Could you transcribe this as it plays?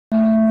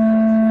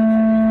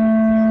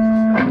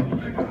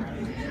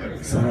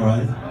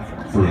alright?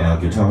 For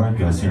guitar, you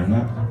guys hearing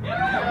that?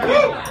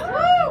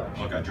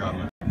 Look, I dropped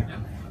it.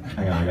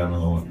 Hang on, I got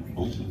another one.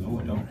 Oh, no,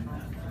 I don't.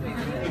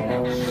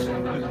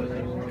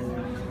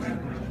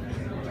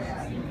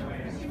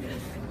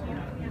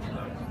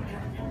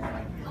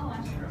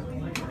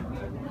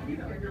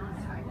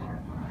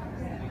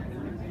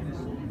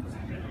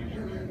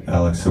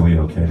 Alex, are we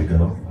okay to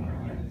go?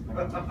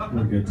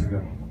 We're good to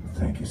go.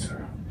 Thank you,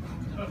 sir.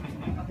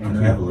 Can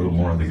I have a little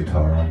more of the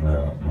guitar on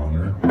the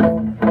monitor?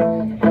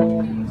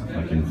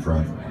 Like in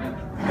front of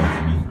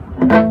me.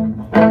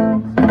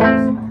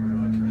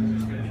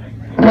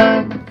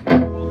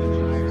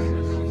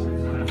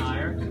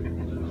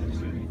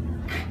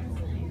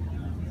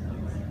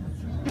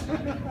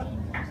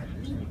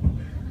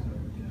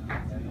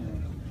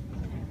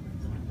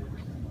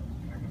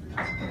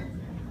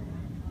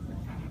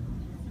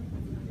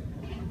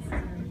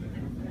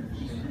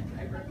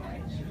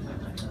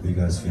 Are you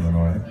guys feeling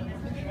all right?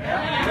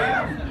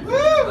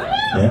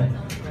 Yeah?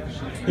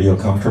 Are you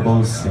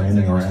comfortable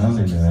standing around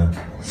in a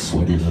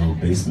sweaty little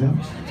basement?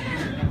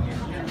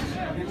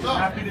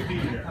 Happy to be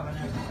here.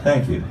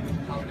 Thank you.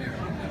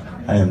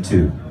 I am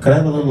too. Could I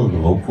have a little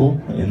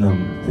vocal in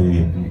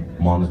the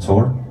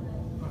monitor?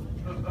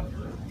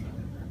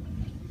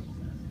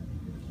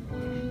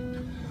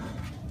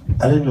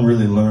 I didn't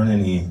really learn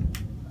any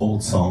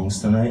old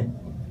songs tonight.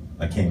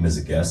 I came as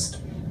a guest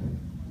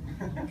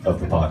of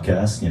the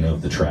podcast,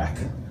 of the track.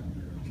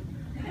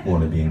 I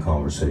want to be in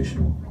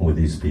conversation with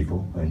these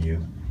people and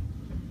you.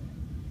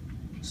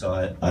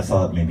 So I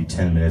thought maybe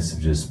 10 minutes of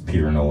just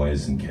pure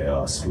noise and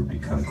chaos would be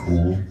kind of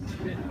cool,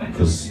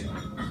 because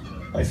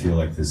I feel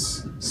like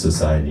this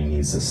society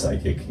needs a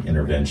psychic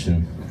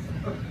intervention.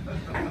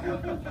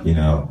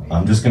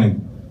 I'm just gonna,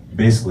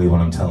 basically what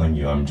I'm telling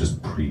you, I'm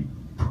just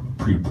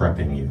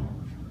pre-prepping you.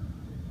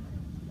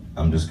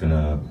 I'm just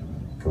gonna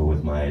go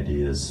with my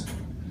ideas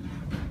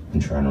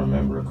and try and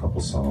remember a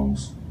couple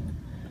songs.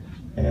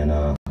 And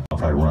I'll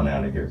probably run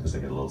out of here because I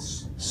get a little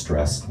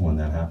stressed when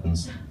that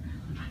happens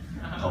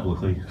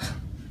publicly.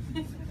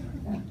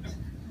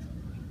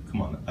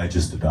 Come on, I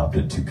just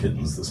adopted 2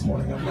 kittens this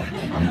morning.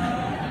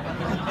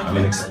 I'm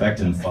an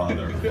expectant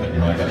father. I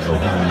gotta go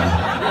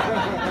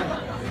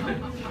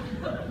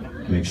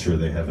home, make sure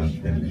they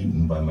haven't been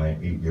eaten by my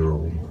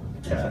 8-year-old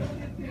cat.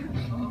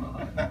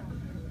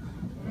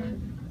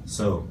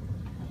 So,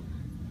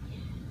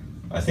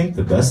 I think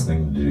the best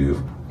thing to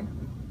do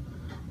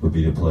would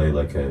be to play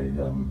like a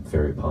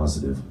very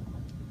positive,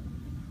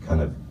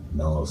 kind of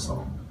mellow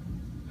song.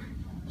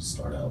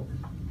 Start out.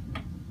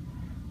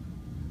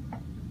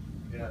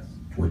 Yes.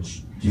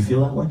 Which, do you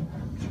feel that way?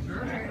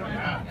 Sure.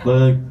 Yeah.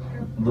 Like,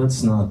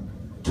 let's not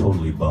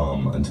totally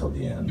bum until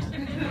the end.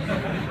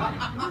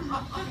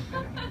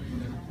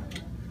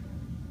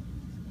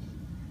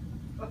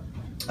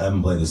 I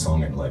haven't played this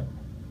song in like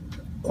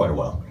quite a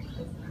while.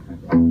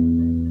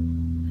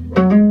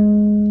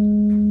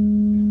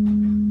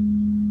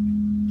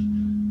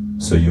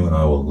 So you and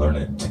I will learn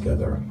it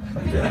together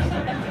again,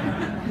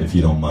 if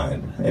you don't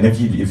mind. And if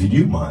you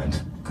do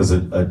mind, because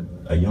a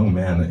young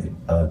man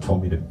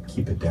told me to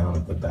keep it down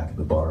at the back of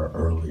the bar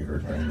earlier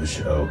during the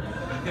show.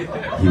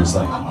 He was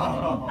like,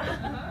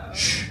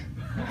 shh,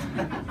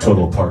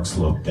 total Park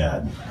Slope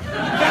dad.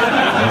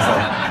 I was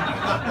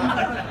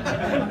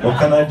like, what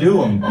can I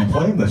do? I'm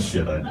playing this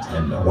shit,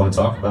 and I want to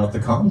talk about the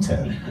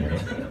content.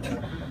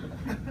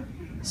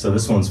 So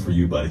this one's for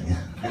you, buddy.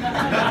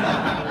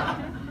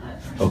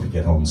 Hope you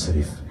get home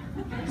safe.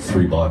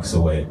 3 blocks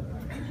away.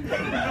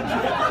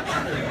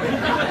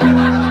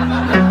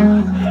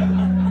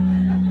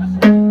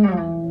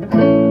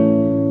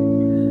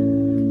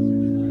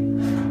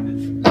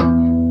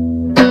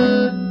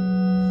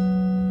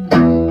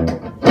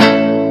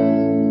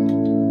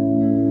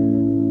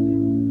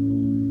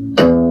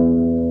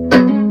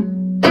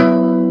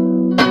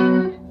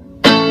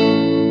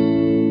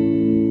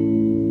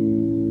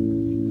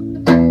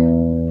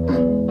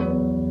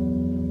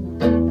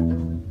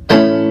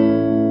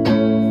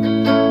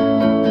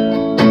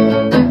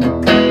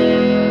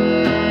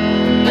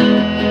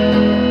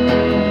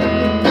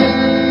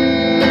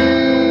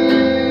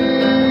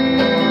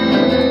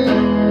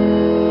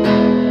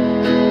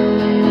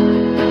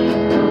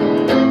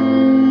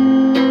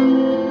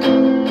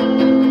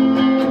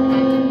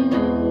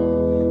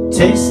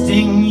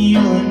 Tasting you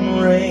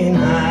in rain,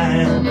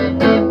 I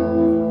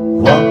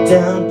walk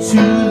down to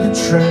the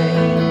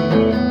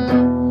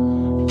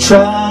train,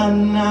 try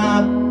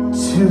not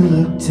to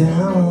look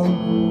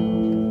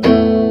down.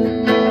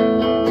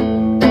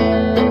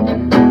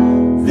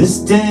 This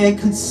day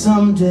could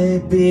someday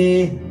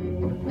be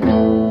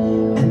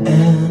an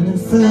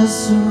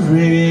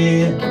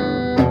anniversary.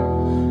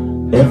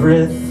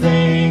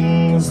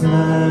 Everything's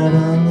light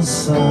and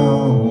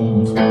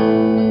sound.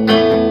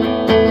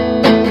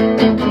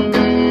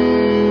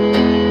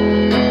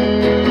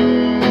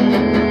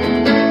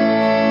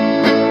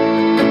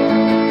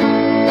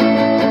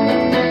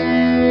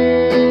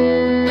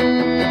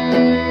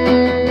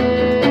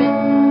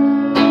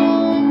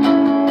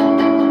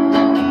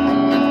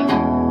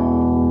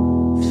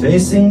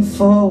 Facing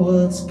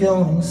forwards,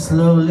 going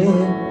slowly.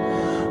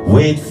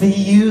 Wait for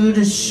you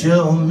to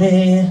show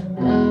me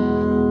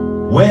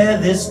where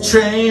this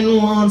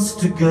train wants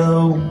to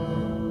go.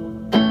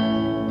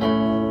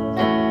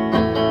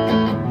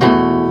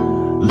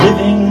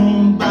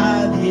 Living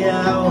by the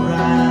hour,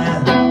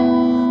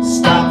 I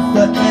stop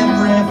for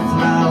every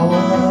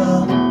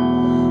flower.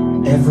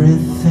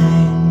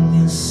 Everything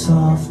is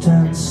soft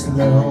and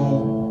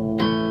slow.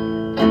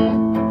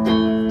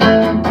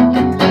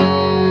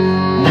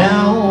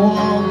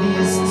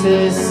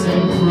 Tastes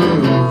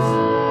improve.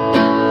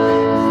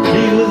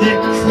 Feel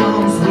that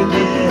comes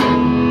within.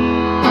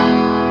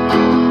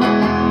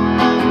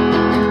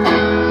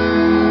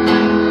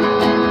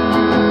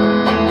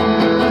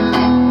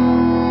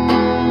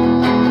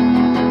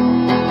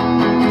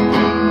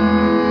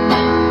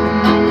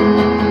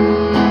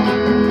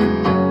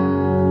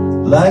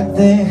 Like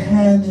they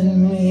handed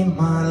me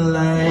my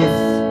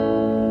life.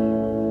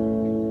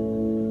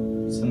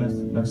 What's the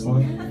next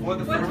line?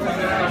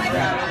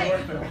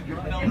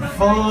 And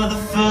for the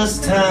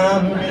first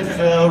time it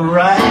felt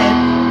right.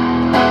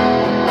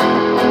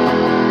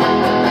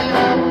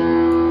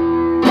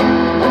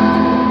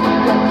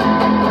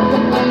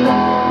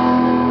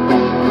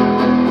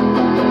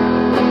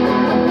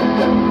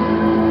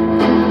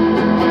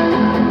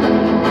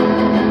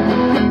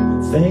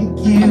 Thank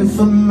you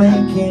for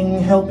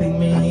helping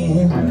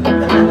me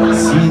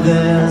see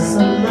there's a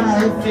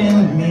life in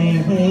me.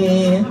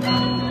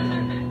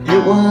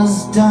 It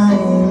was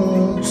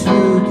dying to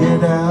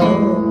get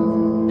out.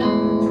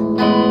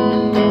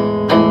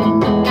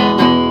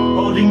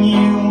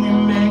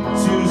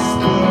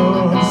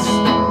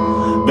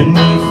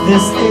 Beneath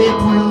this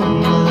April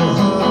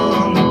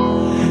moon,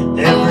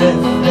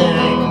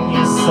 everything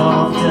is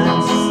soft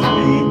and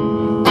sweet.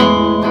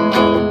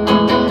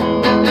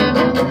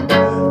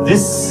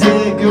 This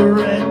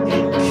cigarette,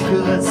 it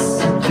could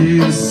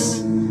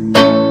seduce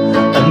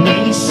a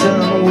nation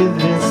with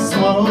its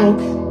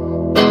smoke.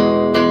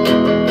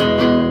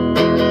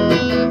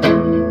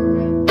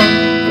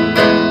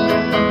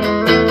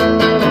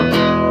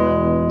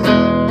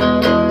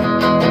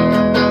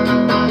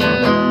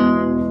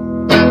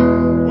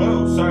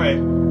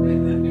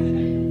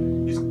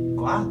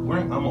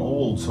 I'm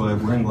old, so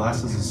wearing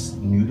glasses is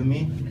new to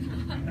me.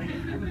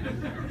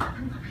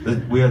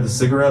 We had the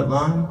cigarette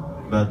line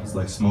about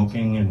like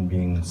smoking and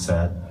being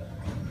sad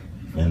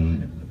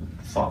and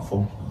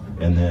thoughtful,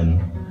 and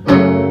then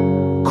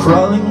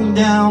crawling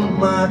down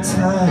my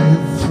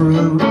tired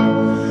throat,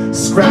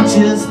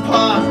 scratches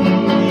part of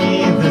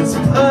me that's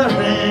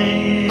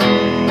purring,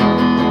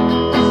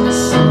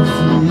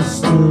 softly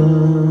stirring.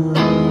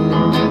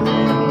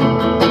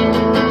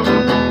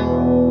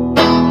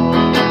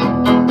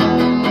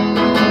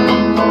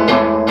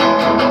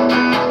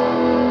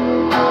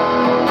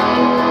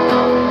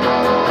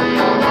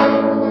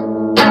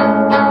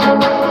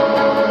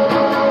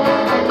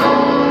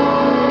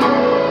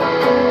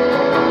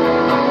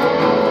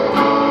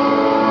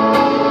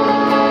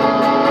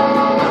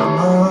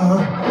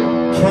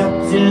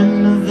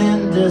 Of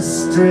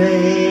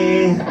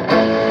industry,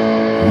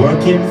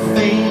 working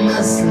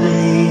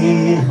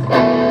famously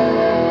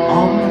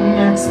on the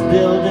next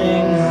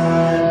building I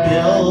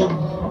build.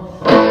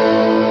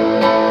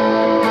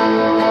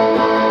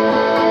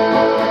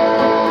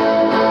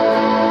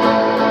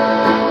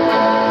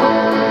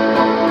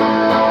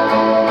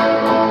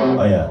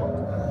 Oh yeah.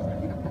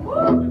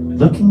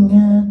 Looking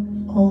at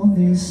all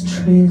these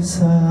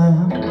trees, I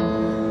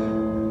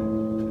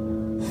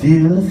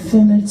feel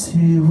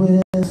affinity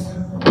with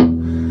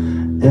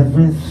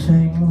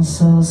everything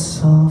so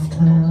soft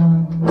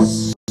and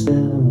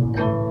still.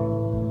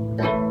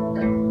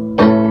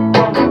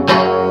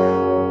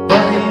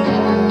 Biting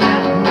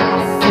at my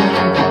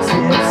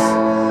fingertips,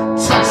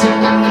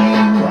 touching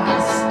you, I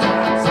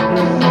start to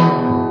bloom.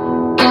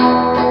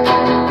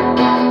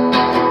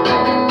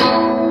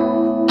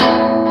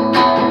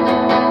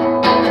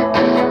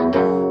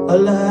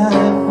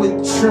 Alive with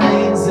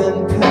trains and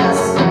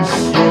passing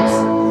ships,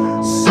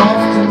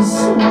 soft and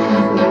sweet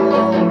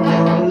along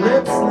your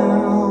lips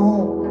now.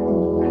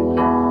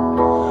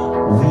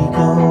 We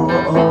go,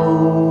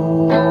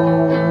 oh,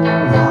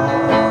 wow.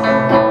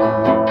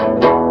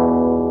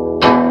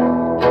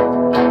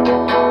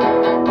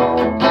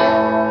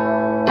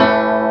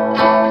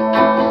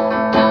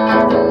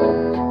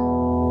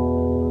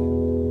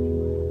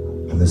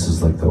 And this is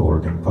like the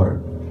organ part,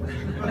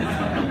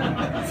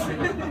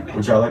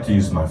 which I like to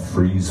use my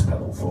freeze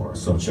pedal for.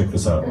 So check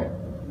this out.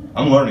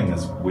 I'm learning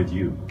this with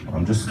you.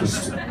 I'm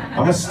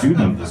a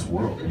student of this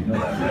world. You know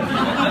that.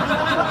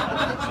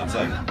 It's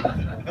like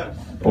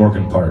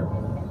organ part,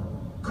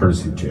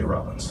 courtesy of J.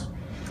 Robbins.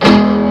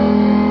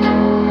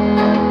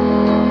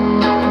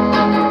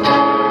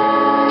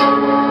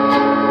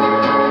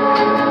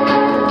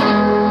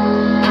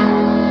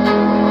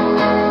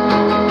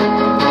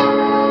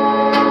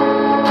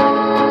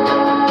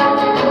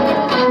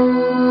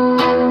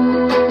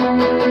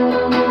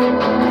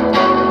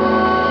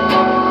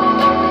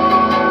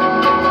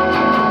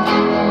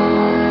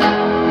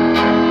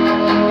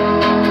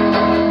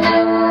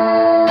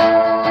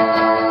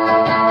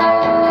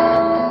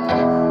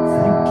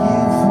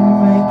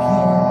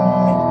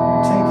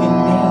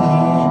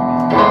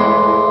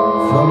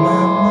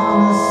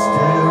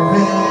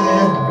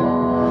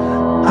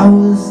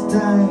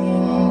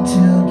 dying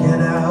to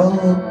get out,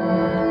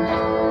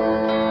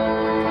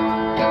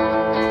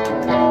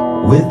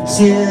 with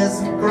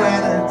tears of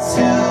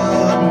gratitude.